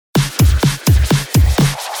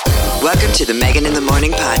Welcome to the Megan in the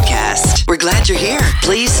Morning podcast. We're glad you're here.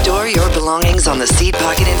 Please store your belongings on the seat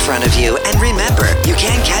pocket in front of you. And remember, you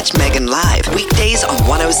can catch Megan live weekdays on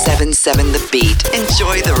 107.7 The Beat.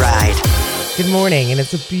 Enjoy the ride. Good morning, and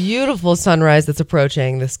it's a beautiful sunrise that's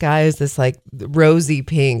approaching. The sky is this like rosy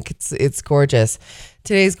pink. It's gorgeous.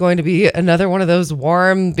 Today's going to be another one of those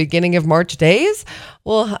warm beginning of March days.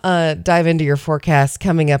 We'll dive into your forecast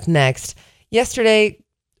coming up next. Yesterday,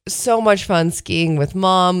 so much fun skiing with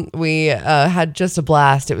Mom. We had just a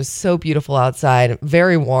blast. It was so beautiful outside,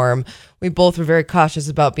 very warm. We both were very cautious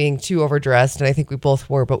about being too overdressed, and I think we both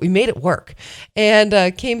were, but we made it work.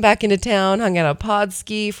 And came back into town, hung out at Pod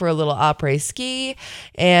Ski for a little après ski,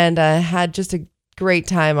 and had just a great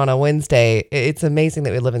time on a Wednesday. It's amazing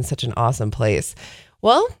that we live in such an awesome place.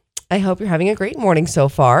 Well, I hope you're having a great morning so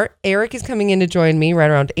far. Eric is coming in to join me right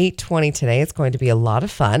around 8:20 today. It's going to be a lot of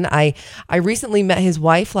fun. I recently met his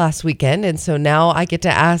wife last weekend, and so now I get to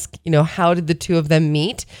ask, how did the two of them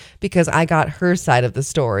meet? Because I got her side of the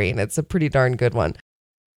story, and it's a pretty darn good one.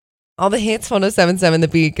 All the hits, 107.7 The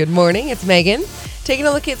Beat. Good morning. It's Megan. Taking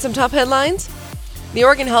a look at some top headlines. The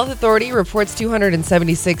Oregon Health Authority reports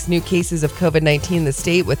 276 new cases of COVID-19 in the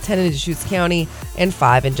state, with 10 in Deschutes County and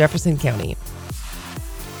 5 in Jefferson County.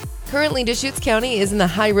 Currently, Deschutes County is in the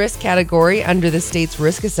high-risk category under the state's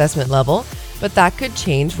risk assessment level, but that could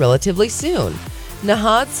change relatively soon.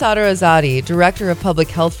 Nahad Sadr-Azadi, Director of Public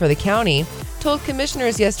Health for the county, told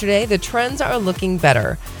commissioners yesterday the trends are looking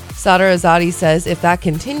better. Sadr-Azadi says if that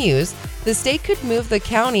continues, the state could move the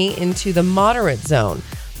county into the moderate zone,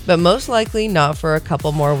 but most likely not for a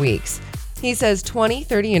couple more weeks. He says 20,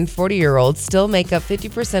 30, and 40-year-olds still make up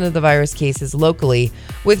 50% of the virus cases locally,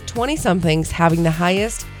 with 20-somethings having the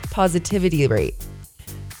highest positivity rate.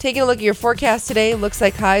 Taking a look at your forecast today, looks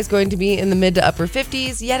like high is going to be in the mid to upper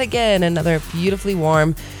 50s. Yet again, another beautifully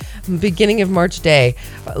warm beginning of March day.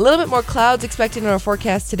 A little bit more clouds expected in our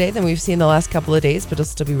forecast today than we've seen the last couple of days, but it'll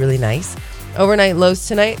still be really nice. Overnight lows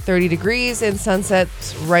tonight, 30 degrees, and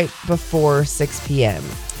sunsets right before 6 p.m.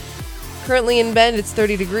 Currently in Bend, it's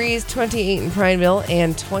 30 degrees, 28 in Prineville,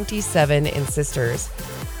 and 27 in Sisters.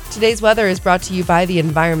 Today's weather is brought to you by the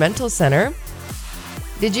Environmental Center.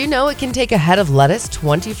 Did you know it can take a head of lettuce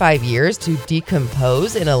 25 years to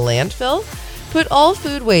decompose in a landfill? Put all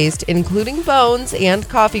food waste, including bones and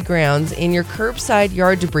coffee grounds, in your curbside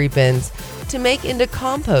yard debris bins to make into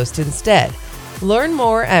compost instead. Learn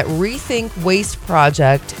more at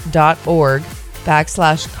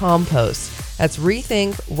rethinkwasteproject.org/compost. That's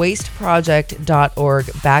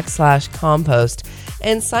rethinkwasteproject.org/compost,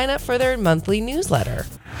 and sign up for their monthly newsletter.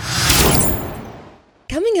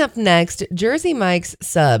 Coming up next, Jersey Mike's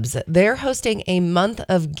Subs. They're hosting a month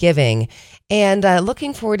of giving, and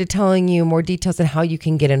looking forward to telling you more details on how you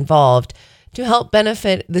can get involved to help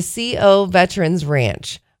benefit the CO Veterans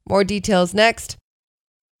Ranch. More details next.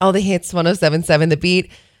 All the hits, 107.7 The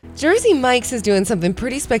Beat. Jersey Mike's is doing something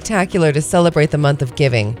pretty spectacular to celebrate the month of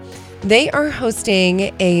giving. They are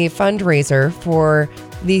hosting a fundraiser for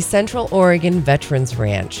the Central Oregon Veterans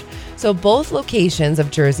Ranch. So both locations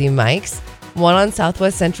of Jersey Mike's, one on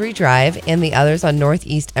Southwest Century Drive and the others on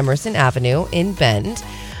Northeast Emerson Avenue in Bend.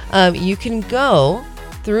 You can go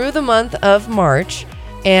through the month of March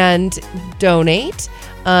and donate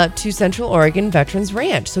to Central Oregon Veterans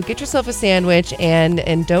Ranch. So get yourself a sandwich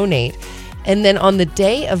and donate. And then on the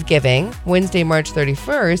day of giving, Wednesday, March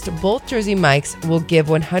 31st, both Jersey Mike's will give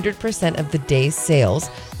 100% of the day's sales,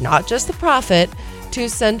 not just the profit, to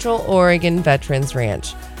Central Oregon Veterans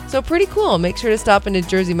Ranch. So pretty cool. Make sure to stop into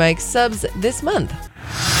Jersey Mike's Subs this month.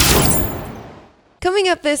 Coming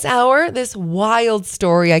up this hour, this wild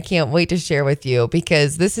story I can't wait to share with you,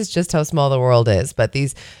 because this is just how small the world is. But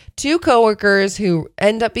these two coworkers who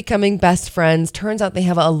end up becoming best friends, turns out they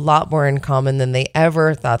have a lot more in common than they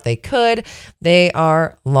ever thought they could. They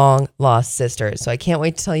are long lost sisters. So I can't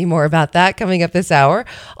wait to tell you more about that coming up this hour.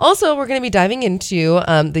 Also, we're going to be diving into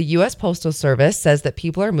the U.S. Postal Service says that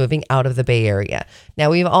people are moving out of the Bay Area.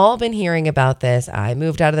 Now, we've all been hearing about this. I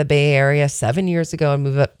moved out of the Bay Area 7 years ago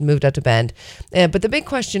and moved up to Bend. But the big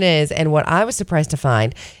question is, and what I was surprised to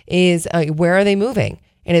find, is where are they moving?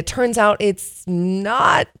 And it turns out Oregon's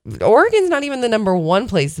not even the number one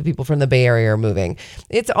place that people from the Bay Area are moving.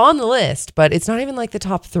 It's on the list, but it's not even like the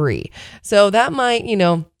top 3. So that might,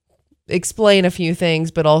 explain a few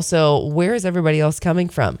things, but also where is everybody else coming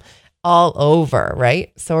from? All over,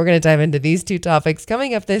 right? So we're going to dive into these two topics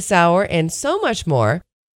coming up this hour and so much more.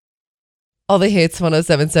 All the hits,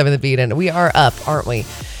 107.7 The Beat, and we are up, aren't we?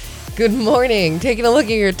 Good morning. Taking a look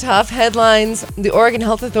at your top headlines. The Oregon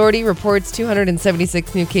Health Authority reports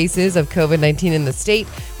 276 new cases of COVID-19 in the state,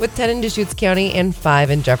 with 10 in Deschutes County and 5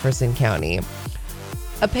 in Jefferson County.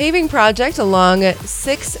 A paving project along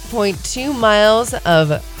 6.2 miles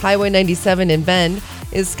of Highway 97 in Bend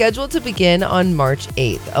is scheduled to begin on March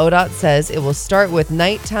 8th. ODOT says it will start with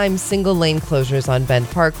nighttime single-lane closures on Bend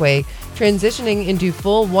Parkway, transitioning into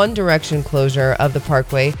full one-direction closure of the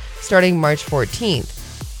parkway starting March 14th.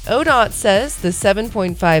 ODOT says the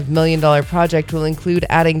 $7.5 million project will include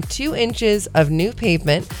adding 2 inches of new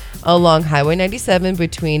pavement along Highway 97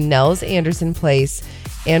 between Nels Anderson Place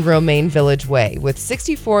and Romaine Village Way, with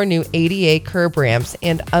 64 new ADA curb ramps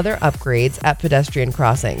and other upgrades at pedestrian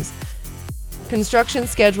crossings. Construction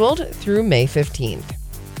scheduled through May 15th.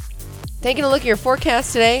 Taking a look at your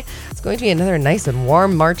forecast today, it's going to be another nice and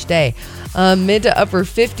warm March day. Mid to upper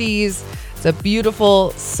 50s. It's a beautiful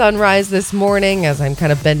sunrise this morning as I'm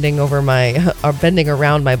kind of bending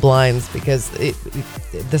around my blinds because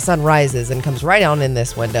the sun rises and comes right on in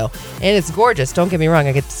this window. And it's gorgeous. Don't get me wrong.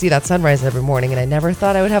 I get to see that sunrise every morning, and I never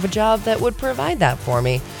thought I would have a job that would provide that for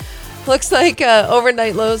me. Looks like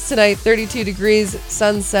overnight lows tonight, 32 degrees,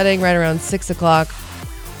 sun setting right around 6 o'clock.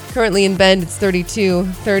 Currently in Bend, it's 32,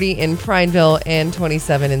 30 in Prineville, and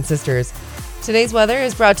 27 in Sisters. Today's weather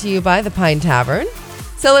is brought to you by the Pine Tavern.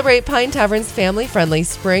 Celebrate Pine Tavern's family-friendly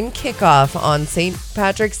spring kickoff on St.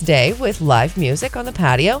 Patrick's Day with live music on the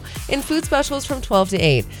patio and food specials from 12 to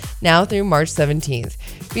 8, now through March 17th.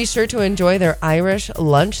 Be sure to enjoy their Irish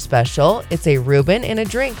lunch special. It's a Reuben and a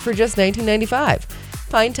drink for just $19.95.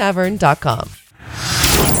 PineTavern.com.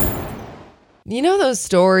 You know those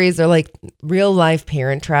stories are like real life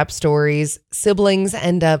Parent Trap stories? Siblings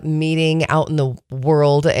end up meeting out in the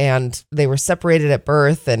world and they were separated at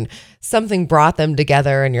birth and something brought them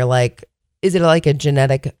together, and you're like, is it like a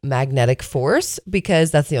genetic magnetic force?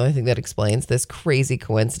 Because that's the only thing that explains this crazy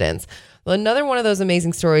coincidence. Well, another one of those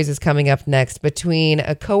amazing stories is coming up next between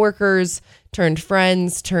coworkers turned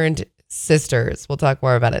friends turned sisters. We'll talk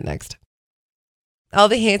more about it next. All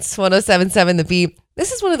the hits, 107.7 The Beat.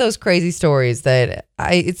 This is one of those crazy stories that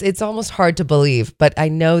it's almost hard to believe, but I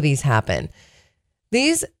know these happen.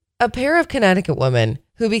 A pair of Connecticut women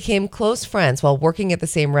who became close friends while working at the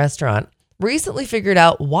same restaurant recently figured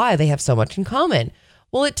out why they have so much in common.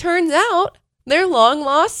 Well, it turns out they're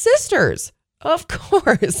long-lost sisters. Of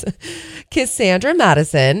course. Cassandra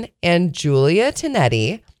Madison and Julia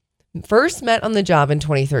Tinetti first met on the job in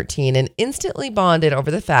 2013 and instantly bonded over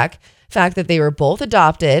the fact that they were both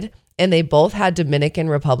adopted and they both had Dominican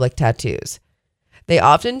Republic tattoos. They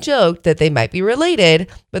often joked that they might be related,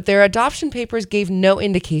 but their adoption papers gave no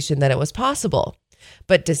indication that it was possible.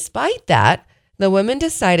 But despite that, the women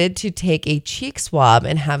decided to take a cheek swab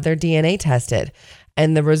and have their DNA tested,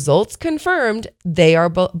 and the results confirmed they are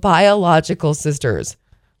biological sisters.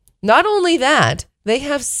 Not only that, they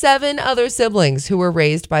have 7 other siblings who were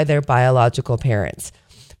raised by their biological parents.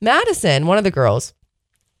 Madison, one of the girls,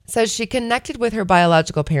 says she connected with her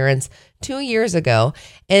biological parents 2 years ago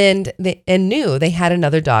and knew they had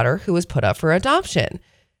another daughter who was put up for adoption.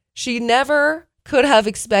 She never could have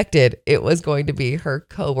expected it was going to be her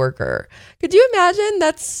coworker. Could you imagine?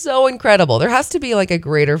 That's so incredible. There has to be like a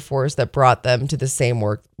greater force that brought them to the same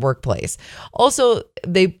workplace. Also,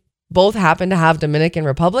 they both happen to have Dominican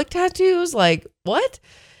Republic tattoos. Like, what?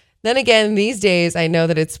 Then again, these days, I know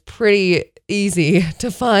that it's pretty easy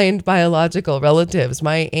to find biological relatives.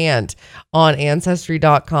 My aunt on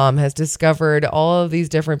Ancestry.com has discovered all of these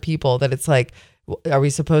different people that it's like, are we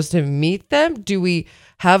supposed to meet them? Do we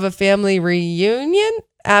have a family reunion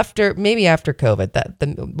maybe after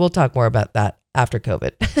COVID? We'll talk more about that after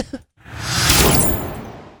COVID.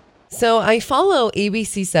 So I follow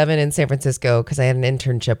ABC7 in San Francisco because I had an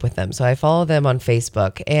internship with them. So I follow them on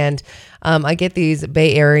Facebook, and I get these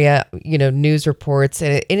Bay Area, news reports,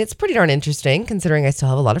 and it's pretty darn interesting considering I still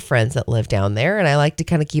have a lot of friends that live down there, and I like to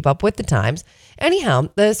kind of keep up with the times. Anyhow,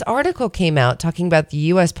 this article came out talking about the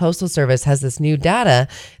U.S. Postal Service has this new data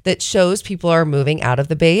that shows people are moving out of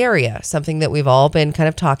the Bay Area, something that we've all been kind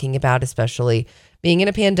of talking about, especially being in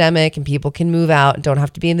a pandemic and people can move out and don't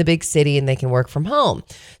have to be in the big city and they can work from home.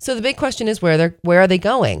 So the big question is where are they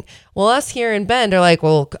going? Well, us here in Bend are like,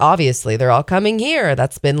 well, obviously they're all coming here.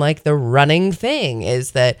 That's been like the running thing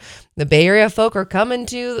is that the Bay Area folk are coming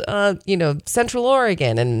to, Central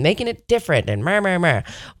Oregon and making it different and meh.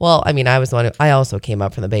 Well, I mean, I also came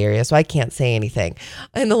up from the Bay Area, so I can't say anything.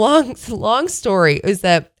 And the long story is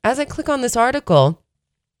that as I click on this article,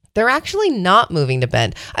 they're actually not moving to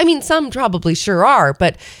Bend. I mean, some probably sure are,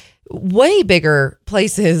 but way bigger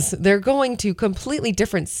places. They're going to completely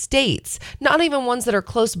different states, not even ones that are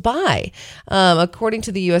close by, according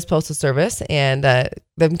to the U.S. Postal Service and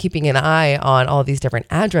them keeping an eye on all these different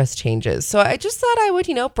address changes. So I just thought I would,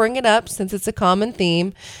 bring it up since it's a common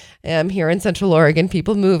theme. here in Central Oregon,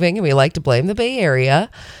 people moving, and we like to blame the Bay Area.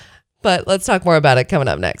 But let's talk more about it coming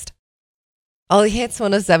up next. All hits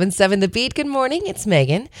 107.7 The Beat. Good morning. It's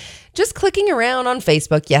Megan. Just clicking around on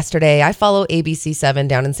Facebook yesterday. I follow ABC7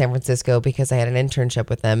 down in San Francisco because I had an internship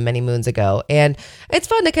with them many moons ago. And it's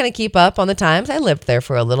fun to kind of keep up on the times. I lived there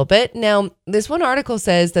for a little bit. Now, this one article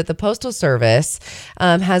says that the Postal Service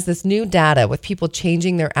has this new data with people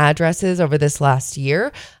changing their addresses over this last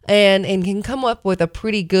year and can come up with a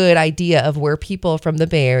pretty good idea of where people from the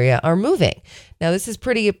Bay Area are moving. Now, this is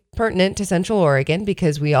pretty pertinent to Central Oregon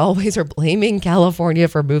because we always are blaming California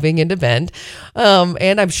for moving into Bend.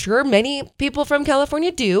 And I'm sure many people from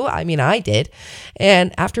California do. I mean, I did.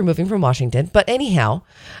 And after moving from Washington. But anyhow,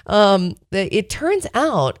 it turns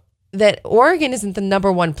out that Oregon isn't the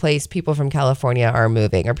number one place people from California are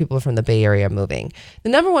moving or people from the Bay Area are moving. The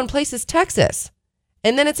number one place is Texas.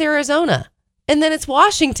 And then it's Arizona. And then it's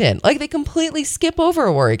Washington. Like, they completely skip over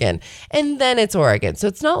Oregon. And then it's Oregon. So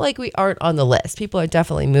it's not like we aren't on the list. People are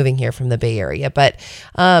definitely moving here from the Bay Area. But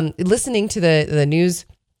listening to the news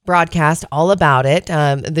broadcast all about it,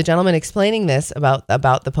 the gentleman explaining this about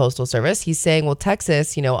the Postal Service, he's saying, well,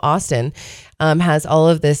 Texas, Austin, has all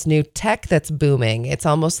of this new tech that's booming. It's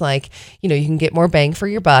almost like, you can get more bang for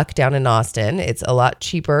your buck down in Austin. It's a lot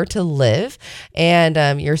cheaper to live,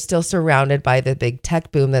 and you're still surrounded by the big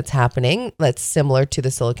tech boom that's happening. That's similar to the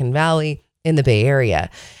Silicon Valley in the Bay Area.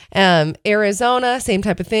 Arizona, same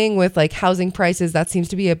type of thing with like housing prices. That seems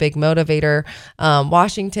to be a big motivator.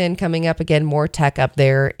 Washington coming up again, more tech up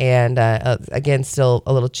there, and again, still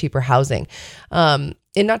a little cheaper housing. And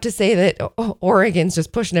not to say that Oregon's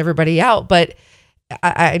just pushing everybody out, but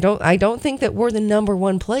I don't think that we're the number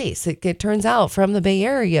one place. It turns out from the Bay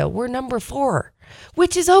Area, we're number 4,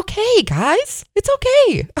 which is okay, guys. It's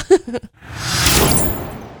okay.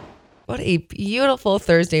 What a beautiful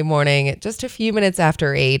Thursday morning, just a few minutes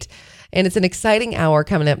after 8. And it's an exciting hour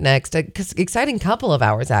coming up next, exciting couple of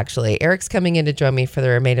hours, actually. Eric's coming in to join me for the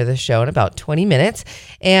remainder of the show in about 20 minutes.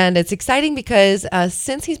 And it's exciting because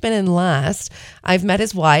since he's been in last, I've met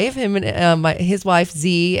his wife, his wife,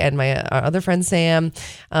 Z, and my other friend, Sam.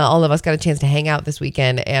 All of us got a chance to hang out this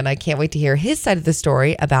weekend, and I can't wait to hear his side of the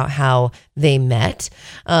story about how they met.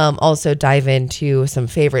 Also dive into some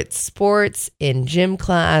favorite sports in gym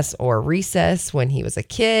class or recess when he was a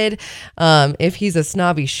kid. If he's a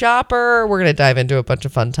snobby shopper, we're going to dive into a bunch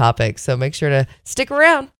of fun topics. So make sure to stick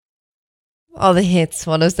around. All the hits,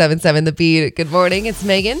 107.7 The Beat. Good morning, it's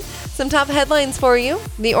Megan. Some top headlines for you.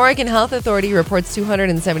 The Oregon Health Authority reports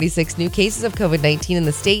 276 new cases of COVID-19 in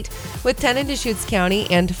the state, with 10 in Deschutes County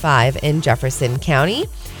and 5 in Jefferson County.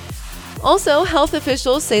 Also, health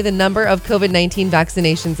officials say the number of COVID-19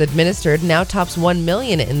 vaccinations administered now tops 1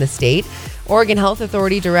 million in the state. Oregon Health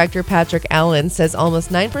Authority Director Patrick Allen says almost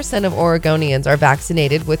 9% of Oregonians are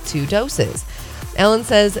vaccinated with 2 doses. Allen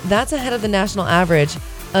says that's ahead of the national average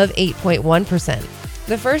of 8.1%.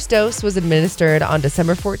 The first dose was administered on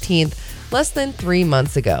December 14th, less than 3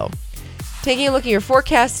 months ago. Taking a look at your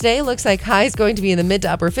forecast today, looks like highs going to be in the mid to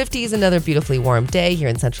upper 50s. Another beautifully warm day here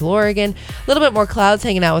in Central Oregon. A little bit more clouds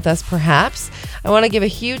hanging out with us, perhaps. I want to give a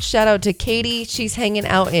huge shout out to Katie. She's hanging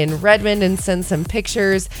out in Redmond and sent some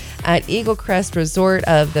pictures at Eagle Crest Resort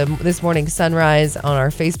of this morning's sunrise on our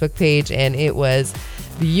Facebook page, and it was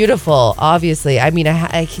beautiful. Obviously, I mean,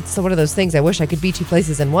 it's one of those things. I wish I could be 2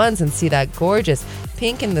 places in once and see that gorgeous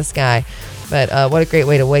pink in the sky. But what a great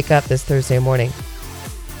way to wake up this Thursday morning.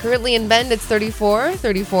 Currently in Bend, it's 34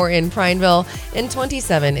 in Prineville, and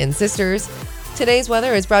 27 in Sisters. Today's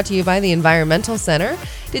weather is brought to you by the Environmental Center.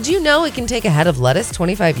 Did you know it can take a head of lettuce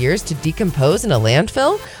 25 years to decompose in a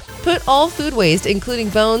landfill? Put all food waste, including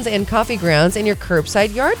bones and coffee grounds, in your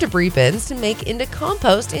curbside yard debris bins to make into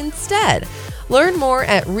compost instead. Learn more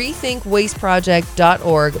at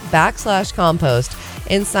rethinkwasteproject.org/compost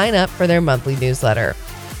and sign up for their monthly newsletter.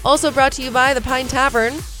 Also brought to you by the Pine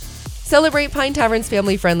Tavern. Celebrate Pine Tavern's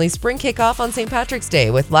family-friendly spring kickoff on St. Patrick's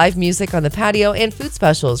Day with live music on the patio and food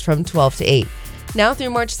specials from 12 to 8. Now through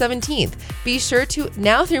March 17th, be sure to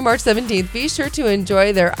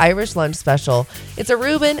enjoy their Irish lunch special. It's a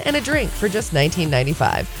Reuben and a drink for just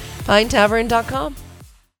 $19.95. PineTavern.com.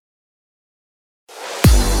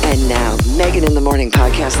 And now, Megan in the Morning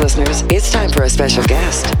podcast listeners, it's time for a special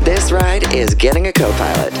guest. This ride is getting a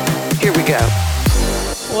co-pilot. Here we go.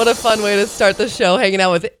 What a fun way to start the show, hanging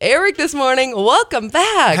out with Eric this morning. Welcome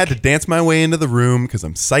back. I had to dance my way into the room because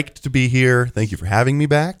I'm psyched to be here. Thank you for having me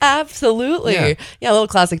back. Absolutely. Yeah, a little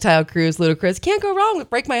classic Taio Cruz, Ludacris. Can't go wrong with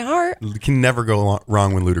Break My Heart. It can never go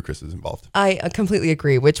wrong when Ludacris is involved. I completely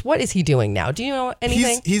agree. What is he doing now? Do you know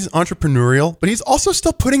anything? He's entrepreneurial, but he's also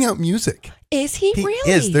still putting out music. Is he really?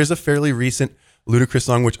 He is. There's a fairly recent Ludacris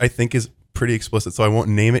song, which I think is pretty explicit, so I won't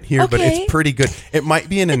name it here, but Okay. it's pretty good. It might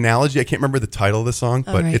be an analogy. I can't remember the title of the song,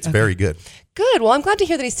 but right, it's okay. very good. Good. Well, I'm glad to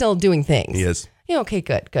hear that he's still doing things. He is. Yeah, okay,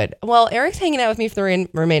 good. Well, Eric's hanging out with me for the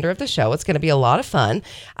remainder of the show. It's going to be a lot of fun.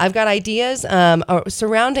 I've got ideas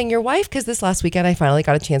surrounding your wife because this last weekend I finally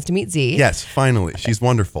got a chance to meet Z. Yes, finally. She's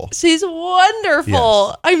wonderful. She's wonderful.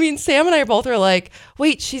 Yes. I mean, Sam and I both are like,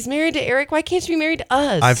 wait, she's married to Eric. Why can't she be married to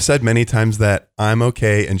us? I've said many times that I'm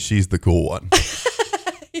okay and she's the cool one.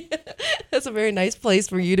 That's a very nice place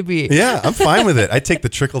for you to be. Yeah, I'm fine with it. I take the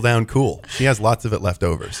trickle down cool. She has lots of it left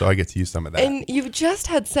over, so I get to use some of that. And you just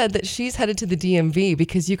had said that she's headed to the DMV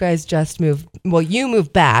because you guys just moved. Well, you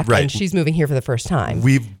moved back, Right. and she's moving here for the first time.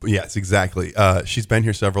 Yes, exactly. She's been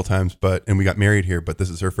here several times, and we got married here, but this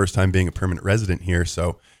is her first time being a permanent resident here.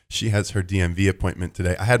 So she has her DMV appointment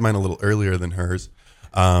today. I had mine a little earlier than hers.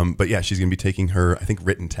 But yeah, she's going to be taking her, I think,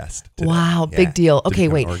 written test today. Wow, Yeah, big deal. to Okay,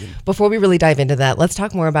 become wait. Oregon. Before we really dive into that, let's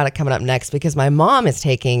talk more about it coming up next because my mom is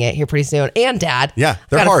taking it here pretty soon, and Dad. Yeah,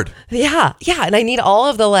 they're hard. Yeah, and I need all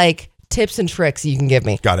of the tips and tricks you can give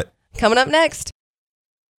me. Got it. Coming up next.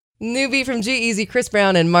 Newbie from G-Eazy, Chris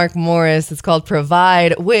Brown, and Mark Morris. It's called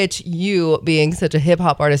Provide, which you, being such a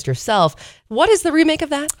hip-hop artist yourself, what is the remake of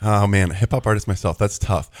that? Oh man, a hip hop artist myself. That's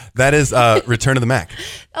tough. That is Return of the Mac.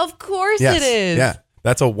 Of course Yes. it is. Yeah.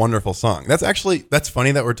 That's a wonderful song. That's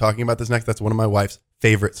funny that we're talking about this next. That's one of my wife's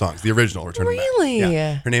favorite songs, the original Return of the Mac. Really?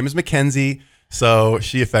 Yeah. Her name is Mackenzie, so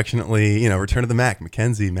she affectionately, Return of the Mac,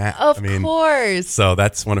 Mackenzie, Mac. Of course. So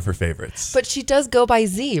that's one of her favorites. But she does go by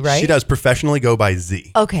Z, right? She does professionally go by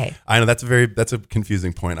Z. Okay. I know that's a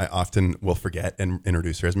confusing point. I often will forget and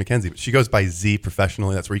introduce her as Mackenzie. But she goes by Z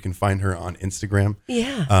professionally. That's where you can find her on Instagram.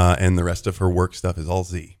 Yeah. And the rest of her work stuff is all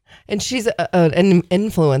Z. And she's an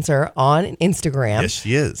influencer on Instagram. Yes,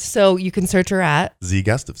 she is. So you can search her at, Z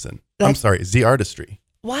Gustafson. I'm sorry, Z Artistry.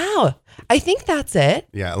 wow, I think that's it.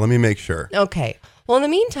 Yeah, let me make sure. Okay. Well, in the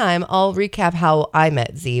meantime, I'll recap how I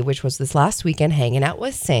met Z, which was this last weekend hanging out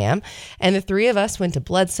with Sam. And the three of us went to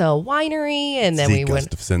Bledsoe Winery, and then Z we went.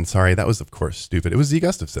 Gustafson. Sorry, that was, of course, stupid. It was Z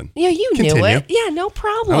Gustafson. Yeah, you knew Continue. it. Yeah, no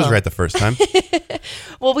problem. I was right the first time.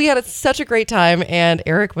 Well, we had such a great time, and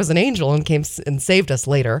Eric was an angel and came and saved us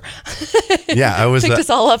later. Yeah, I was. Picked us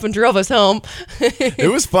all up and drove us home.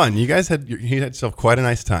 It was fun. You had yourself quite a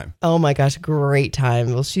nice time. Oh my gosh, great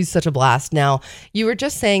time. Well, she's such a blast. Now, you were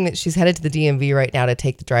just saying that she's headed to the DMV right now to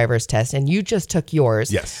take the driver's test, and you just took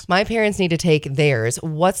yours. Yes. My parents need to take theirs.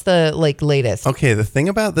 What's the latest? Okay, the thing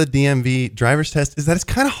about the DMV driver's test is that it's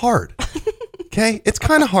kind of hard. Okay, it's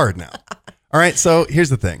kind of hard now. All right, so here's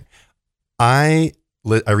the thing. I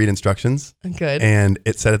read instructions, Good. and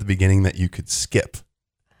it said at the beginning that you could skip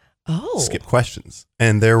questions,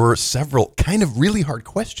 and there were several kind of really hard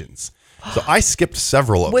questions. So I skipped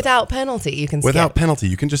several of them. Without penalty, you can Without skip. penalty,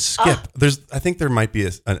 you can just skip. I think there might be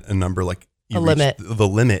a number like you A reach limit. the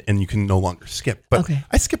limit, and you can no longer skip. But Okay.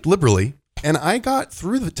 I skipped liberally, and I got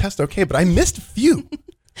through the test okay. But I missed a few.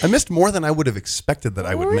 I missed more than I would have expected that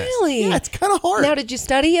I would miss. Really? Yeah, it's kind of hard. Now, did you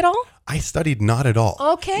study at all? I studied not at all.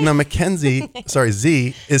 Okay. Now,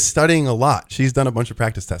 Z is studying a lot. She's done a bunch of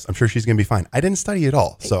practice tests. I'm sure she's going to be fine. I didn't study at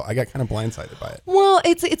all, so I got kind of blindsided by it. Well,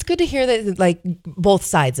 it's good to hear that both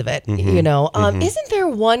sides of it. Mm-hmm. Isn't there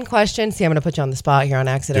one question? See, I'm going to put you on the spot here on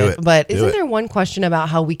accident, Do it. but Do isn't it. there one question about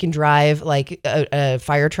how we can drive a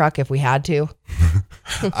fire truck if we had to?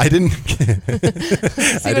 I didn't.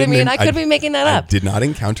 See what I mean? I could be making that up. I did not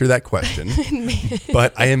encounter that question,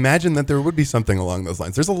 but I imagine that there would be something along those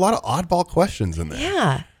lines. There's a lot of oddball questions in there.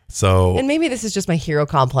 Yeah. So And maybe this is just my hero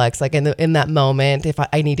complex. Like in that moment, if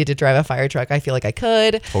I needed to drive a fire truck, I feel like I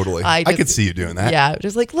could. totally, I I could see you doing that. Yeah,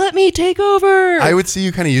 just like, let me take over. I would see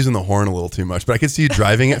you kind of using the horn a little too much, but I could see you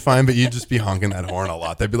driving it fine, but you'd just be honking that horn a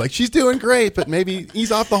lot. They'd be like, she's doing great, but maybe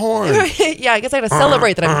ease off the horn. Yeah, I guess I got to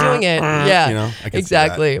celebrate that I'm doing it. Yeah, I could see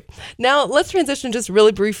exactly. Now let's transition just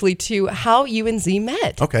really briefly to how you and Z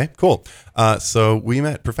met. Okay, cool. So we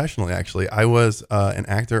met professionally, actually. I was an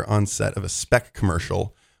actor on set of a Spec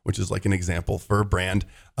commercial, which is like an example for a brand.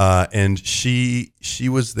 And she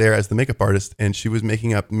was there as the makeup artist, and she was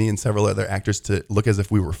making up me and several other actors to look as if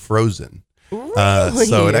we were frozen. Really?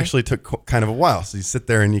 So it actually took kind of a while. So you sit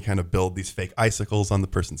there and you kind of build these fake icicles on the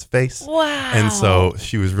person's face. Wow. And so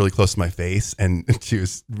she was really close to my face, and she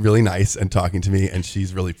was really nice and talking to me, and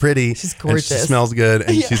she's really pretty. She's and gorgeous. she smells good,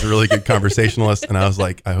 and she's a really good conversationalist. And I was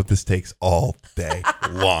like, I hope this takes all day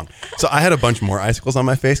long. So I had a bunch more icicles on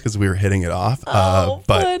my face because we were hitting it off.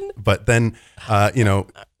 Fun. But then,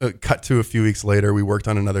 cut to a few weeks later, we worked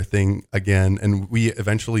on another thing again, and we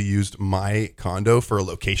eventually used my condo for a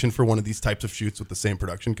location for one of these types of shoots with the same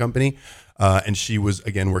production company. And she was,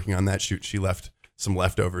 again, working on that shoot. She left some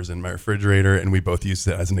leftovers in my refrigerator, and we both used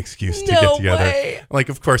it as an excuse to No get together. way. Like,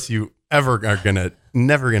 of course, you never gonna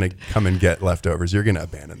come and get leftovers. You're gonna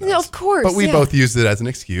abandon those. No, of course, But we yeah. both used it as an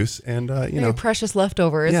excuse, and Your precious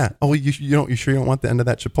leftovers. yeah. Oh, you sure you don't want the end of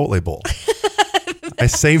that Chipotle bowl? I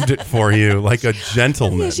saved it for you like a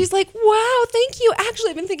gentleman. Yeah, she's like, wow, thank you.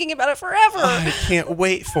 Actually, I've been thinking about it forever. I can't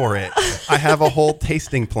wait for it. I have a whole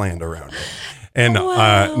tasting planned around it. And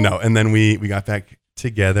Wow. no, and then we got back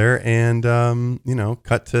together, and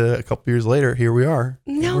cut to a couple years later, here we are.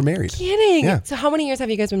 No We're married. kidding. Yeah. So how many years have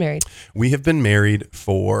you guys been married? We have been married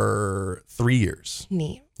for 3 years.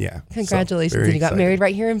 Neat. Yeah. Congratulations. So, very And you got excited. married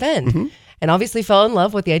right here in Bend. And obviously fell in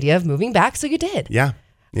love with the idea of moving back. So you did. Yeah.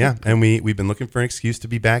 Yeah. And we've been looking for an excuse to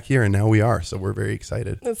be back here, and now we are. So we're very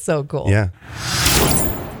excited. That's so cool. Yeah.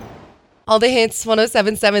 All the hits,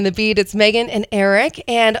 107.7 The Beat. It's Megan and Eric.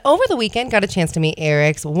 And over the weekend, got a chance to meet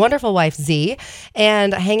Eric's wonderful wife, Z,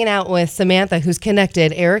 and hanging out with Samantha, who's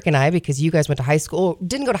connected Eric and I because you guys went to high school,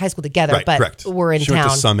 didn't go to high school together, Right. but Correct. we're in she town.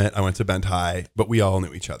 went to Summit. I went to Bend High, but we all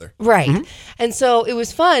knew each other. Right. And so it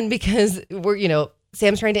was fun because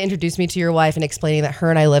Sam's trying to introduce me to your wife and explaining that her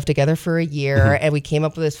and I lived together for a year. And we came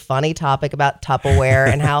up with this funny topic about Tupperware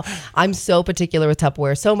and how I'm so particular with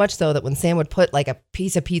Tupperware, so much so that when Sam would put like a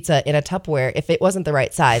piece of pizza in a Tupperware, if it wasn't the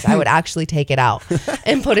right size, I would actually take it out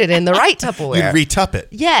and put it in the right Tupperware. You'd retup it.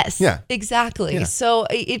 Yes. Yeah. Exactly. Yeah. So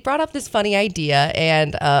it brought up this funny idea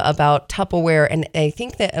and about Tupperware, and I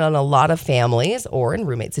think that in a lot of families or in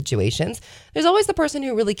roommate situations, there's always the person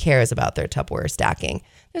who really cares about their Tupperware stacking.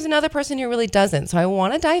 There's another person who really doesn't. So I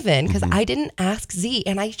want to dive in because I didn't ask Z,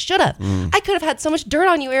 and I should have. I could have had so much dirt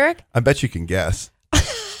on you, Eric. I bet you can guess.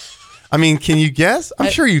 I mean, can you guess? I'm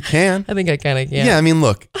sure you can. I think I kind of can. Yeah, I mean,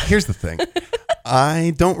 look, here's the thing.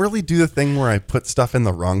 I don't really do the thing where I put stuff in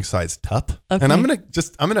the wrong size tup. Okay. And I'm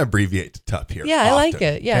gonna abbreviate to tup here. Yeah, I like often,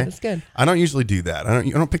 it. Yeah, that's good. I don't usually do that. I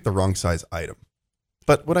don't pick the wrong size item.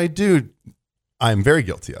 But what I do, I'm very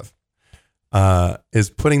guilty of, is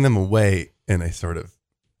putting them away in a sort of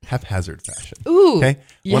haphazard fashion. Ooh. Okay.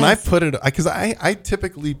 When I yes. put it, because I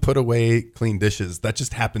typically put away clean dishes. That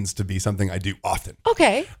just happens to be something I do often.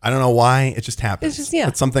 Okay. I don't know why. It just happens. It's just, yeah.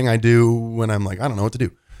 It's something I do when I'm like, I don't know what to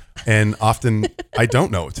do. And often I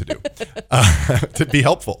don't know what to do to be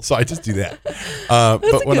helpful. So I just do that. But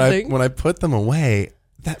a when good I thing. when I put them away,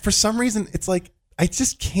 that for some reason, it's like, I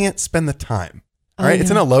just can't spend the time. All right. Oh,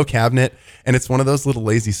 It's in a low cabinet, and it's one of those little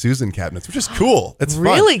Lazy Susan cabinets, which is cool. It's fun.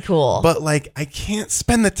 Really cool. But like, I can't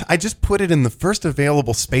spend the time. I just put it in the first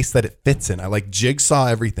available space that it fits in. I like jigsaw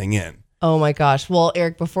everything in. Oh my gosh. Well,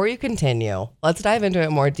 Eric, before you continue, let's dive into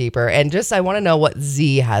it more deeper. And just, I want to know what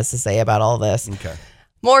Z has to say about all this. Okay.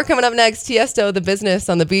 More coming up next. Tiesto, The Business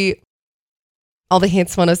on The Beat. All the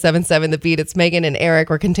hits, 107.7 The Beat. It's Megan and Eric.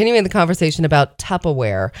 We're continuing the conversation about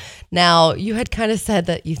Tupperware. Now, you had kind of said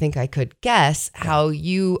that you think I could guess how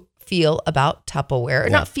you feel about Tupperware, or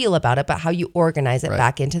not feel about it, but how you organize it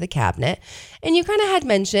back into the cabinet. And you kind of had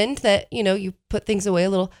mentioned that, you put things away a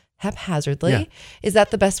little haphazardly. Yeah. Is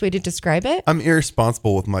that the best way to describe it? I'm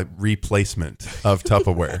irresponsible with my replacement of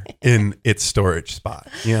Tupperware in its storage spot.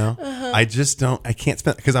 I just don't, I can't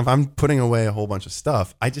spend, because if I'm putting away a whole bunch of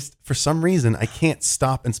stuff, for some reason, I can't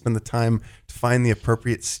stop and spend the time to find the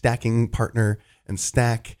appropriate stacking partner and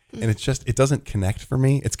stack. And it doesn't connect for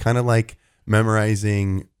me. It's kind of like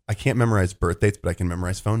memorizing. I can't memorize birth dates, but I can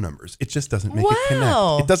memorize phone numbers. It just doesn't make it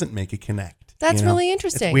connect. It doesn't make it connect. That's really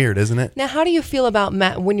interesting. It's weird, isn't it? Now, how do you feel about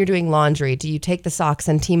when you're doing laundry? Do you take the socks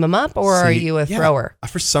and team them up, or are you a thrower?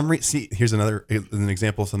 For some reason, here's an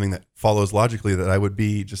example of something that follows logically that I would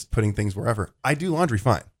be just putting things wherever. I do laundry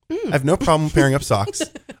fine. I have no problem pairing up socks.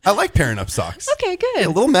 I like pairing up socks. Okay, good. A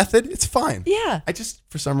little method, it's fine. Yeah. I just,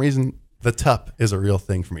 for some reason, the tup is a real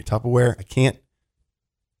thing for me. Tupperware,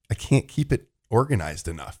 I can't keep it organized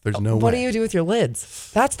enough. There's no way. What do you do with your lids?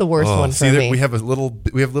 That's the worst one for me. We have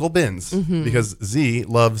little bins because Z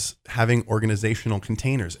loves having organizational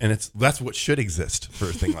containers, and that's what should exist for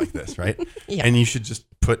a thing like this, right? Yeah. And you should just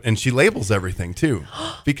and she labels everything too,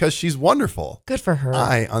 because she's wonderful. Good for her.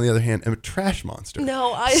 I, on the other hand, am a trash monster.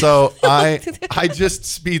 So I just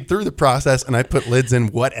speed through the process, and I put lids in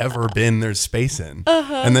whatever bin there's space in,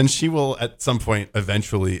 and then she will at some point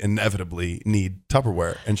eventually, inevitably, need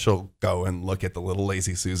Tupperware, and she'll go and look at the little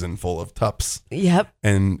Lazy Susan full of tups. Yep.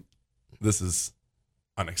 And this is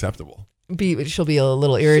unacceptable. She'll be a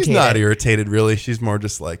little irritated. She's not irritated, really. She's more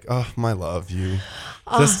just like, oh, my love, you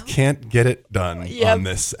Just can't get it done Yep. on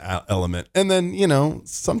this element. And then,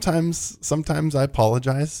 sometimes I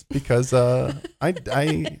apologize because I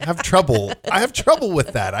have trouble. I have trouble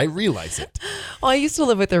with that. I realize it. Well, I used to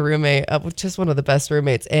live with a roommate, just one of the best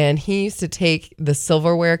roommates, and he used to take the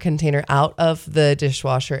silverware container out of the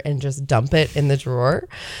dishwasher and just dump it in the drawer.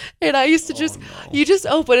 And I used to you just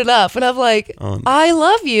open it up, and I'm like, I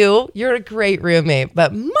love you. You're a great roommate,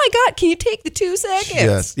 but my God, can you take the 2 seconds?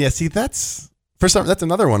 Yes. Yeah. See, that's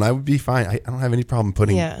another one. I would be fine. I don't have any problem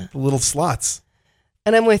putting the little slots.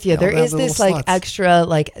 And I'm with you. There have is the this little like slots.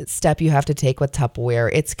 extra step you have to take with Tupperware.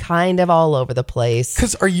 It's kind of all over the place.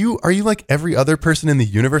 Because are you like every other person in the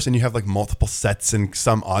universe and you have like multiple sets and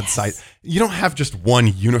some odd site? You don't have just one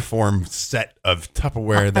uniform set of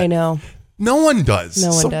Tupperware. I know. No one does. No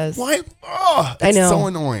one so does. Why? Oh, it's I know. so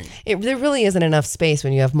annoying. There really isn't enough space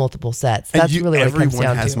when you have multiple sets. That's And really what it comes everyone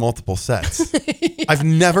down has to. multiple sets. I've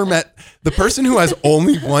never met the person who has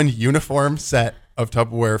only one uniform set of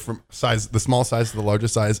Tupperware from the small size to the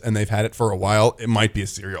largest size, and they've had it for a while. It might be a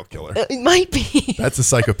serial killer. It might be. That's a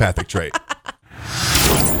psychopathic trait.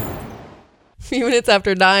 Few minutes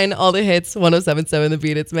after 9, all the hits, 107.7 The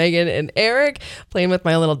Beat. It's Megan and Eric playing with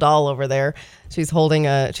my little doll over there. She's holding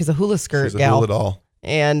she's a hula skirt She's a gal. hula doll.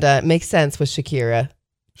 And it makes sense with Shakira.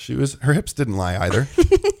 Her hips didn't lie either.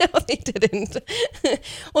 No, they didn't.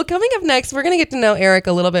 Well, coming up next, we're going to get to know Eric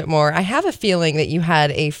a little bit more. I have a feeling that you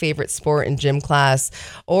had a favorite sport in gym class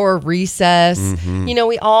or recess. Mm-hmm.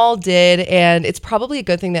 We all did. And it's probably a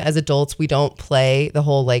good thing that as adults, we don't play the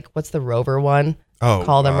whole, what's the Rover one? Oh,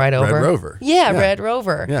 Call them right over. Red Rover. Yeah, Red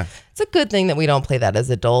Rover. Yeah. It's a good thing that we don't play that as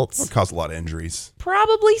adults. It would cause a lot of injuries.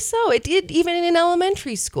 Probably so. It did even in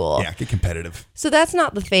elementary school. Yeah, get competitive. So that's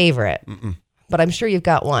not the favorite. But I'm sure you've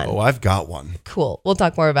got one. Oh, I've got one. Cool. We'll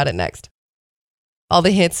talk more about it next. All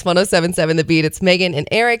the hits, 107.7 The Beat. It's Megan and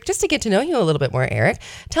Eric. Just to get to know you a little bit more, Eric,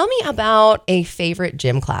 tell me about a favorite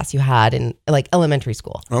gym class you had in elementary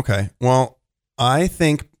school. Okay. Well, I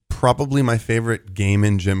think probably my favorite game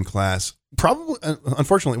in gym class,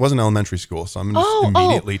 unfortunately, it wasn't elementary school, so I'm going to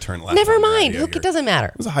immediately turn left. Never on the mind. radio It here. doesn't matter.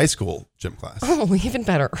 It was a high school gym class. Oh, even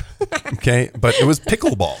better. Okay. But it was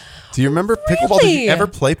pickleball. Do you remember pickleball? Did Really? you ever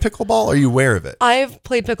play pickleball? Are you aware of it? I've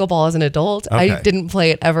played pickleball as an adult. I Okay. didn't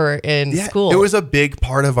play it ever in school. It was a big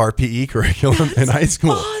part of our PE curriculum in high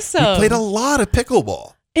school. awesome. We played a lot of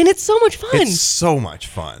pickleball. And it's so much fun. It's so much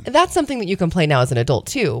fun. That's something that you can play now as an adult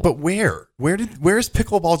too. But where is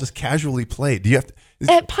pickleball just casually played? Do you have to?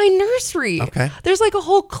 At Pine Nursery. Okay. There's a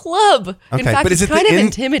whole club. In fact, it's kind of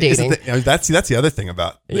intimidating. That's the other thing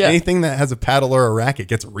about anything that has a paddle or a racket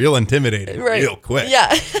gets real intimidating real quick. Yeah.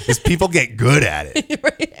 Because people get good at it.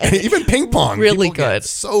 Right. Even ping pong. Really people get good.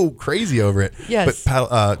 so crazy over it. Yes.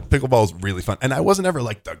 But pickleball is really fun. And I wasn't ever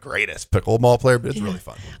the greatest pickleball player, but it's really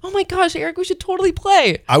fun. Oh my gosh, Eric, we should totally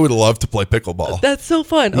play. I would love to play pickleball. That's so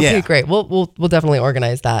fun. Okay, Yeah. great. We'll definitely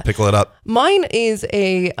organize that. Pickle it up. Mine is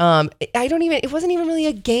it wasn't even really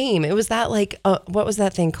a game. It was that what was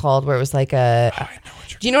that thing called where it was like a,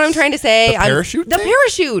 do you know what I'm trying to say? The parachute The thing?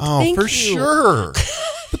 parachute. Oh, Thank for you. sure.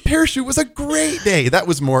 The parachute was a great day. That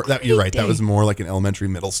was more. You're right. day. That was more like an elementary,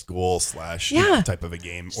 middle school / Yeah. type of a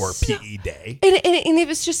game or PE day. And it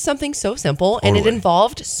was just something so simple, and it Totally.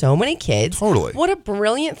 involved so many kids. Totally. What a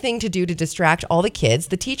brilliant thing to do to distract all the kids.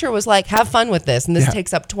 The teacher was like, have fun with this, and this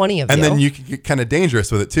takes up 20 of And you. then you could get kind of dangerous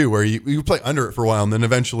with it too, where you play under it for a while, and then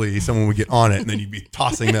eventually someone would get on it, and then you'd be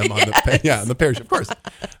tossing them on the parachute. Of course,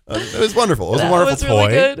 it was wonderful. It was That a wonderful was really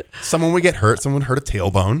toy. good. Someone would get hurt. Someone would hurt a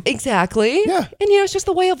tailbone. Exactly. Yeah. And it's just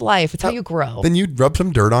the way of life. It's how you grow. Then you'd rub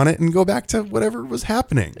some dirt on it and go back to whatever was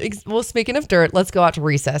happening. Well, speaking of dirt, let's go out to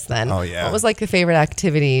recess then. Oh, yeah. What was the favorite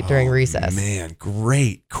activity during recess? Man,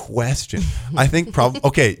 great question. I think probably.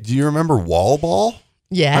 Okay, do you remember wall ball?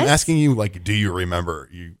 Yes. I'm asking you, do you remember?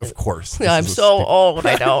 Of course. This I'm is a so old,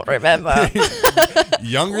 I don't remember.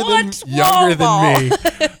 younger What? than Wall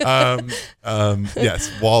me.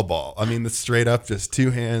 Yes, wall ball. I mean, the straight up, just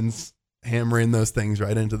two hands hammering those things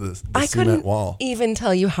right into the I cement couldn't wall. even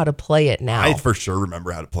tell you how to play it now. I for sure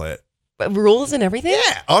remember how to play it. But rules and everything?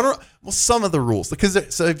 Yeah, well, some of the rules, because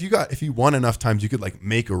if you won enough times, you could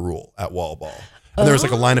make a rule at wall ball. And there was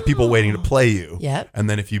a line of people waiting to play you. Yep. And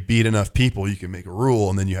then if you beat enough people, you could make a rule,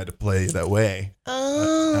 and then you had to play that way.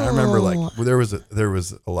 Oh. And I remember there was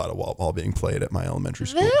a lot of wall ball being played at my elementary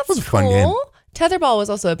school. That's It was a fun cool. game. Tetherball was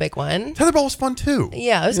also a big one. Tetherball was fun too.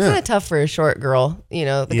 Yeah, it was kind of tough for a short girl.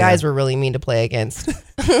 The guys were really mean to play against.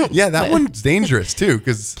 Yeah, that one's dangerous too,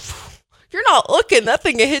 because If you're not looking, that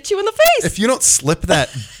thing can hit you in the face. if you don't slip that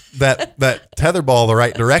tetherball the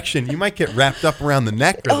right direction, you might get wrapped up around the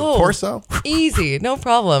neck or the torso. Easy, no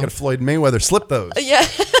problem. Got Floyd Mayweather slip those. Yeah.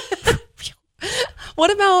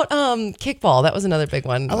 What about kickball? That was another big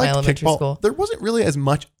one I in like elementary kickball. school. There wasn't really as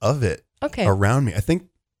much of it Okay. around me. I think,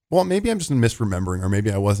 well, maybe I'm just misremembering, or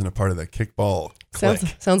maybe I wasn't a part of the kickball clique.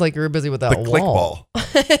 Sounds like you were busy with that The click wall. ball.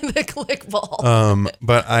 The click ball.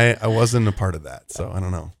 But I wasn't a part of that, so I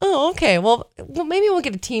don't know. Oh, okay. Well, maybe we'll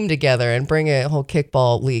get a team together and bring a whole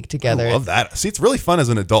kickball league together. I love that. See, it's really fun as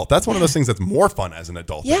an adult. That's one of those things that's more fun as an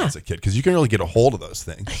adult than Yeah. as a kid, because you can really get a hold of those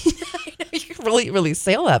things. You can really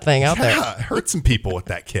sail that thing out there. Yeah, hurt some people with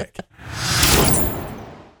that kick.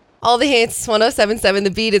 All the hits, 107.7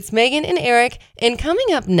 The Beat. It's Megan and Eric. And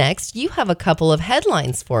coming up next, you have a couple of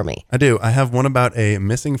headlines for me. I do. I have one about a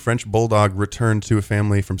missing French bulldog returned to a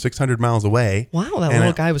family from 600 miles away. Wow, that And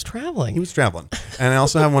little guy was traveling. He was traveling. And I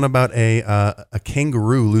also have one about a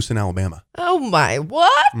kangaroo loose in Alabama. Oh my,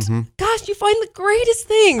 what? Gosh, you find the greatest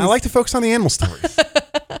things. I like to focus on the animal stories.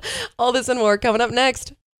 All this and more coming up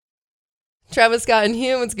next. Travis Scott and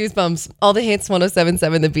Humans Goosebumps. All the hits,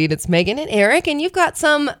 107.7 The Beat. It's Megan and Eric, and you've got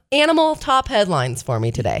some animal top headlines for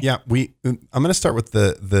me today. Yeah, I'm going to start with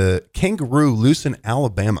the kangaroo loose in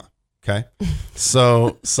Alabama. Okay,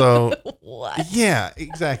 so What? yeah,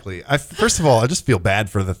 exactly. First of all, I just feel bad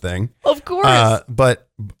for the thing. Of course. But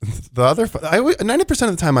the other 90%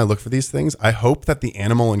 of the time I look for these things, I hope that the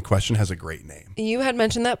animal in question has a great name. You had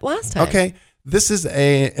mentioned that last time. Okay, this is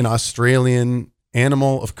an Australian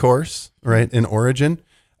animal, of course, right, in origin.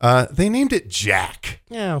 They named it Jack.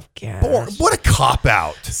 Oh, gosh. What a cop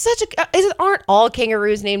out. Aren't all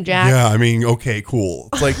kangaroos named Jack? Yeah, I mean, okay, cool.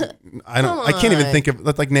 It's like I can't even think of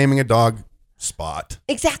that's like naming a dog Spot.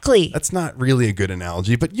 Exactly. That's not really a good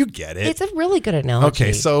analogy, but you get it. It's a really good analogy.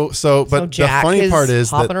 Okay, but Jack the funny part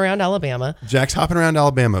is hopping that around Alabama. Jack's hopping around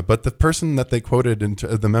Alabama, but the person that they quoted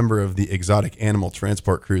into the member of the exotic animal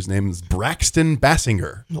transport crew's name is Braxton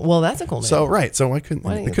Bassinger. Well, that's a cool name. So they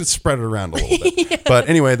could have spread it around a little bit. Yeah. But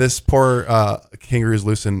anyway, this poor kangaroo is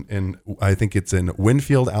loose in I think it's in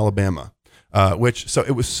Winfield, Alabama. It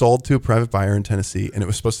was sold to a private buyer in Tennessee, and it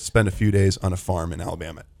was supposed to spend a few days on a farm in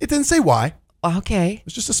Alabama. It didn't say why. Okay. It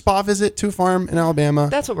was just a spa visit to a farm in Alabama.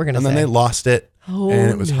 That's what we're going to say. And then they lost it,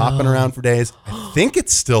 and it was hopping around for days. I think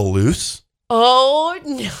it's still loose. Oh,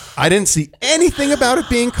 no. I didn't see anything about it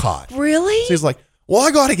being caught. Really? So he's like, well,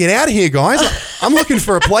 I got to get out of here, guys. I'm looking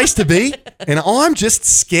for a place to be, and I'm just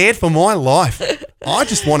scared for my life. I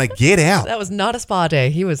just want to get out. That was not a spa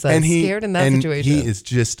day. He was scared in that situation. He is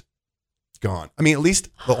just gone. I mean, at least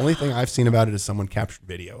the only thing I've seen about it is someone captured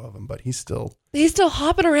video of him, but he's still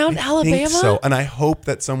hopping around Alabama. I think so, and I hope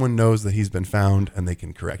that someone knows that he's been found and they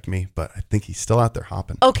can correct me. But I think he's still out there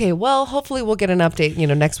hopping. Okay, well, hopefully we'll get an update.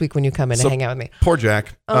 Next week when you come in and hang out with me. Poor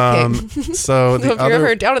Jack. Okay. So if you're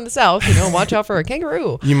ever down in the South, watch out for a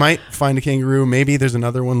kangaroo. You might find a kangaroo. Maybe there's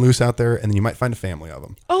another one loose out there, and then you might find a family of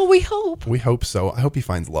them. Oh, we hope. We hope so. I hope he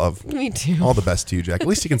finds love. Me too. All the best to you, Jack. At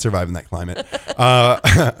least you can survive in that climate.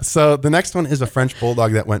 So the next one is a French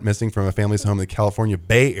bulldog that went missing from a family's home in the California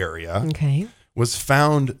Bay Area. Okay. Was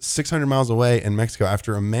found 600 miles away in Mexico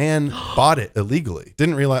after a man bought it illegally. He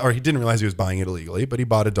didn't realize he was buying it illegally, but he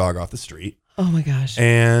bought a dog off the street. Oh my gosh.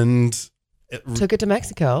 And took it to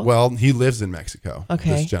Mexico. Well, he lives in Mexico.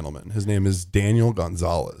 Okay. This gentleman. His name is Daniel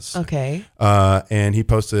Gonzalez. Okay. And he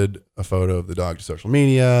posted a photo of the dog to social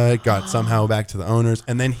media. It got somehow back to the owners.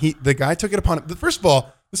 And then the guy took it upon it. First of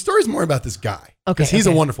all, the story's more about this guy. Okay. Because he's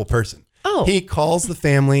a wonderful person. Oh. He calls the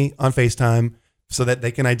family on FaceTime so that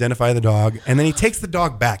they can identify the dog. And then he takes the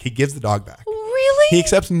dog back. He gives the dog back. Really? He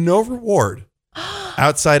accepts no reward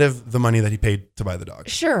outside of the money that he paid to buy the dog.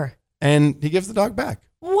 Sure. And he gives the dog back.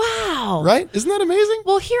 Wow. Right? Isn't that amazing?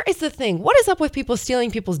 Well, here is the thing. What is up with people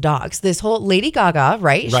stealing people's dogs? This whole Lady Gaga,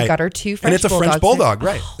 right? She got her two French bulldogs. And it's a French bulldog,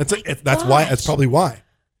 right? That's why. That's probably why.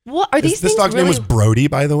 What are these things? This dog's really? name was Brody,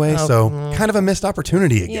 by the way. So kind of a missed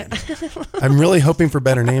opportunity again. Yeah. I'm really hoping for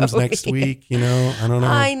better names next week. I don't know.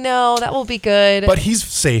 I know that will be good. But he's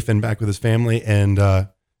safe and back with his family. And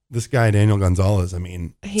this guy, Daniel Gonzalez, I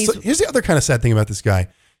mean, here's the other kind of sad thing about this guy.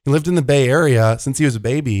 He lived in the Bay Area since he was a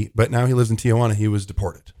baby, but now he lives in Tijuana. He was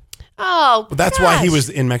deported. Oh, but that's why he was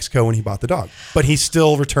in Mexico when he bought the dog. But he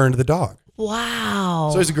still returned the dog. Wow.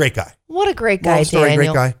 So he's a great guy. What a great guy, Daniel.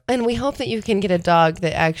 Great guy. And we hope that you can get a dog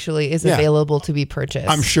that actually is available to be purchased.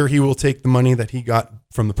 I'm sure he will take the money that he got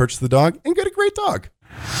from the purchase of the dog and get a great dog.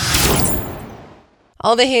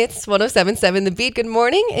 All the hits, 107.7 The Beat. Good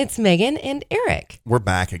morning. It's Megan and Eric. We're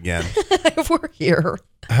back again. We're here.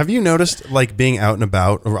 Have you noticed being out and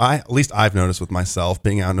about, or at least I've noticed with myself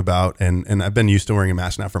being out and about, and I've been used to wearing a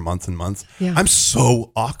mask now for months and months. Yeah. I'm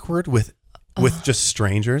so awkward with just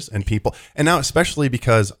strangers and people. And now, especially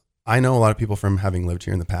because I know a lot of people from having lived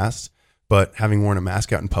here in the past, but having worn a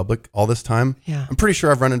mask out in public all this time, Yeah. I'm pretty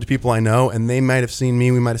sure I've run into people I know and they might have seen me,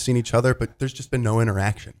 we might have seen each other, but there's just been no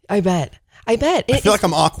interaction. I bet. I feel like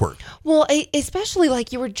I'm awkward. Well, especially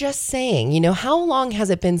like you were just saying, how long has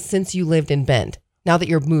it been since you lived in Bend? Now that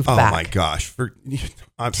you're moved back? Oh my gosh.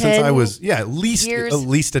 Since I was, at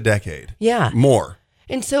least a decade. Yeah. More.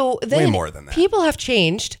 And so then Way more than that. people have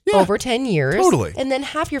changed over 10 years. Totally. And then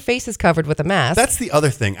half your face is covered with a mask. That's the other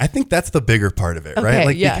thing. I think that's the bigger part of it, right?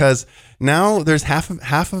 Okay, yeah. Because now there's half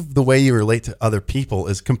of the way you relate to other people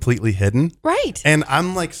is completely hidden. right. And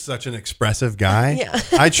I'm like such an expressive guy. Yeah.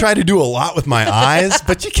 I try to do a lot with my eyes,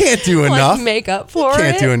 but you can't do enough. Like make up for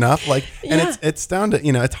Can't it. do enough. And Yeah. it's down to,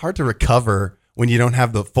 it's hard to recover when you don't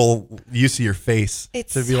have the full use of your face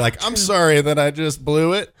It's to be so like, I'm sorry that I just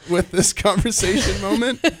blew it with this conversation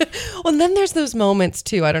moment. Well, and then there's those moments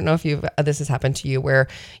too. I don't know if this has happened to you where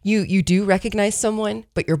you do recognize someone,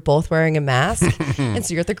 but you're both wearing a mask. And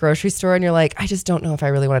so you're at the grocery store and you're like, I just don't know if I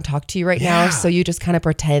really want to talk to you right now. So you just kind of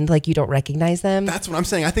pretend like you don't recognize them. That's what I'm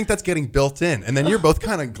saying. I think that's getting built in. And then you're both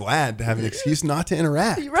kind of glad to have an excuse not to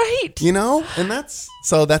interact. Right. And that's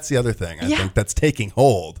the other thing I think that's taking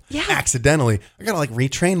hold accidentally. I got to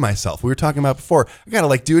retrain myself. We were talking about before. I got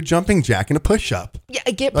to do a jumping jack and a push up. Yeah,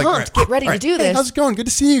 get pumped. Get ready to do Hey, this. how's it going? Good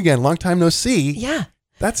to see you again. Long time no see. Yeah.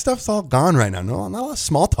 That stuff's all gone right now. No, not a lot of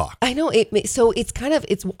small talk. I know it. So it's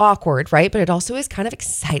awkward, right? But it also is kind of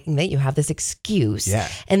exciting that you have this excuse. Yeah.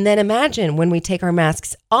 And then imagine when we take our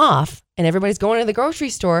masks off and everybody's going to the grocery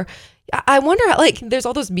store. I wonder how, there's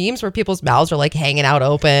all those memes where people's mouths are hanging out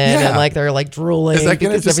open and they're drooling. Is that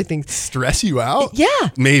going to because just everything stress you out? Yeah.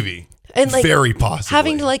 Maybe. And very possibly.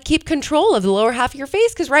 having to keep control of the lower half of your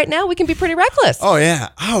face because right now we can be pretty reckless. Oh yeah.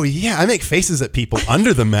 I make faces at people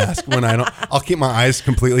under the mask when I don't. I'll keep my eyes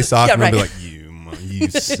completely soft Yeah, and I'll be right. like,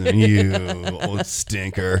 you old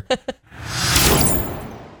stinker.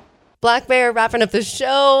 Black Bear wrapping up the show.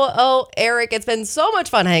 Oh, Eric, it's been so much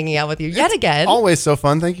fun hanging out with you yet again. Always so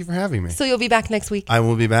fun. Thank you for having me. So you'll be back next week. I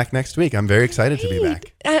will be back next week. I'm very excited to be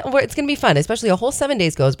back. It's going to be fun, especially a whole 7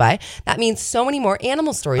 days goes by. That means so many more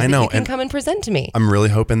animal stories I that know, you can and come and present to me. I'm really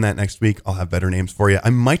hoping that next week I'll have better names for you. I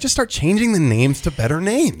might just start changing the names to better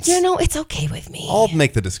names. It's okay with me. I'll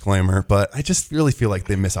make the disclaimer, but I just really feel like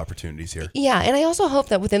they miss opportunities here. Yeah, and I also hope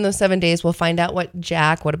that within those 7 days we'll find out what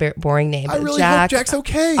a boring name. I really hope Jack's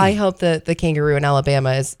okay. I hope that the kangaroo in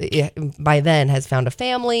Alabama by then has found a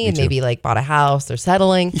family and maybe bought a house. They're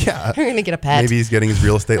settling. Yeah. They're going to get a pet. Maybe he's getting his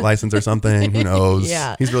real estate license or something. Who knows?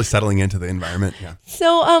 Yeah. He's really settling into the environment. Yeah.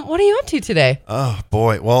 So what are you up to today? Oh,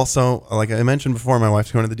 boy. Well, so like I mentioned before, my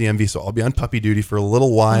wife's going to the DMV, so I'll be on puppy duty for a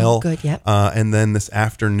little while. Oh, good, yep. And then this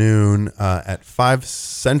afternoon at 5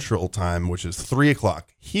 Central Time, which is 3 o'clock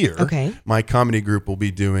here, Okay. my comedy group will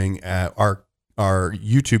be doing our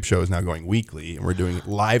YouTube show is now going weekly, and we're doing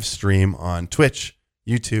live stream on Twitch,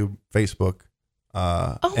 YouTube, Facebook,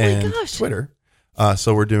 and gosh. Twitter.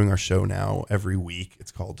 So we're doing our show now every week.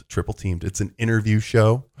 It's called Triple Teamed. It's an interview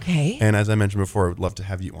show. Okay. And as I mentioned before, I would love to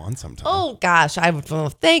have you on sometime. Oh gosh, I would.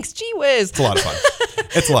 Thanks, gee whiz. It's a lot of fun.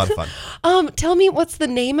 It's a lot of fun. Tell me what's the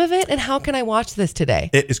name of it and how can I watch this today?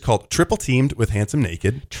 It is called Triple Teamed with Handsome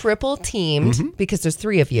Naked. Triple teamed because there's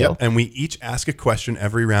 3 of you. Yep. And we each ask a question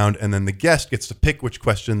every round, and then the guest gets to pick which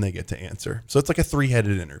question they get to answer. So it's like a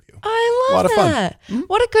 3-headed interview. I love A lot of fun. that.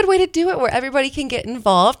 What a good way to do it, where everybody can get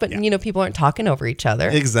involved, but people aren't talking over each other.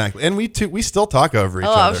 Exactly. And we still talk over each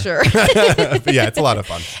Oh, other. I'm sure. But yeah, it's a lot of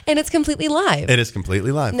fun. And it's completely live. It is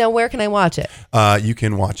completely live. Now, where can I watch it? You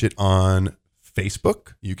can watch it on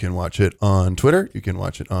Facebook. You can watch it on Twitter. You can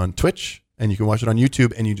watch it on Twitch. And you can watch it on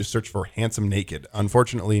YouTube, and you just search for Handsome Naked.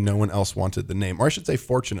 Unfortunately, no one else wanted the name. Or I should say,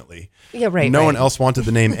 fortunately. Yeah, right. No right. one else wanted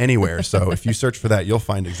the name anywhere. So if you search for that, you'll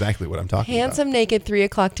find exactly what I'm talking Handsome Naked, 3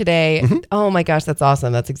 o'clock today. Oh my gosh, that's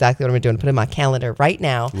awesome. That's exactly what I'm doing. Put it in my calendar right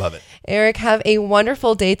now. about. Love it. Eric, have a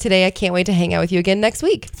wonderful day today. I can't wait to hang out with you again next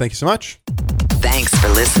week. Thank you so much. Thanks for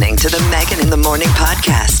listening to the Megan in the Morning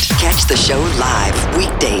podcast. Catch the show live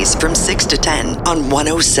weekdays from 6 to 10 on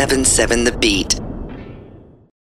 107.7 The Beat.